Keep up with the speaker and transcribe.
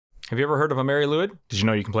Have you ever heard of a Marilwyd? Did you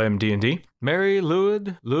know you can play them D&D?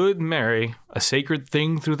 Marilwyd, Lwyd Mary, a sacred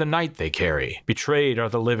thing through the night they carry. Betrayed are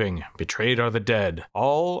the living, betrayed are the dead.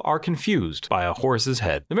 All are confused by a horse's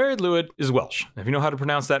head. The Marilwyd is Welsh. If you know how to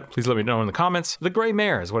pronounce that, please let me know in the comments. The Grey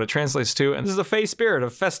Mare is what it translates to, and this is a fey spirit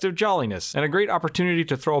of festive jolliness, and a great opportunity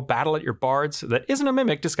to throw a battle at your bards that isn't a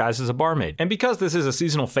mimic disguised as a barmaid. And because this is a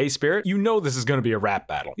seasonal fey spirit, you know this is going to be a rap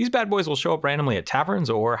battle. These bad boys will show up randomly at taverns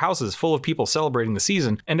or houses full of people celebrating the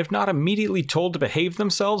season, and if not immediately told to behave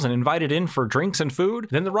themselves and invited in for drinks and food,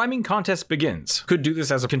 then the rhyming contest begins. Could do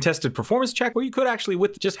this as a contested performance check, or you could actually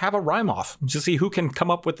just have a rhyme off to see who can come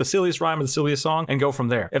up with the silliest rhyme of the silliest song and go from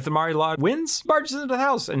there. If the Marilwyd wins, barges into the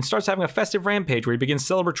house and starts having a festive rampage where he begins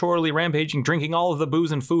celebratorily rampaging, drinking all of the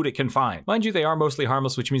booze and food it can find. Mind you, they are mostly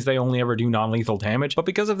harmless, which means they only ever do non-lethal damage, but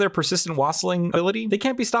because of their persistent wassailing ability, they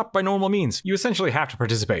can't be stopped by normal means. You essentially have to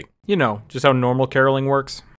participate. You know, just how normal caroling works.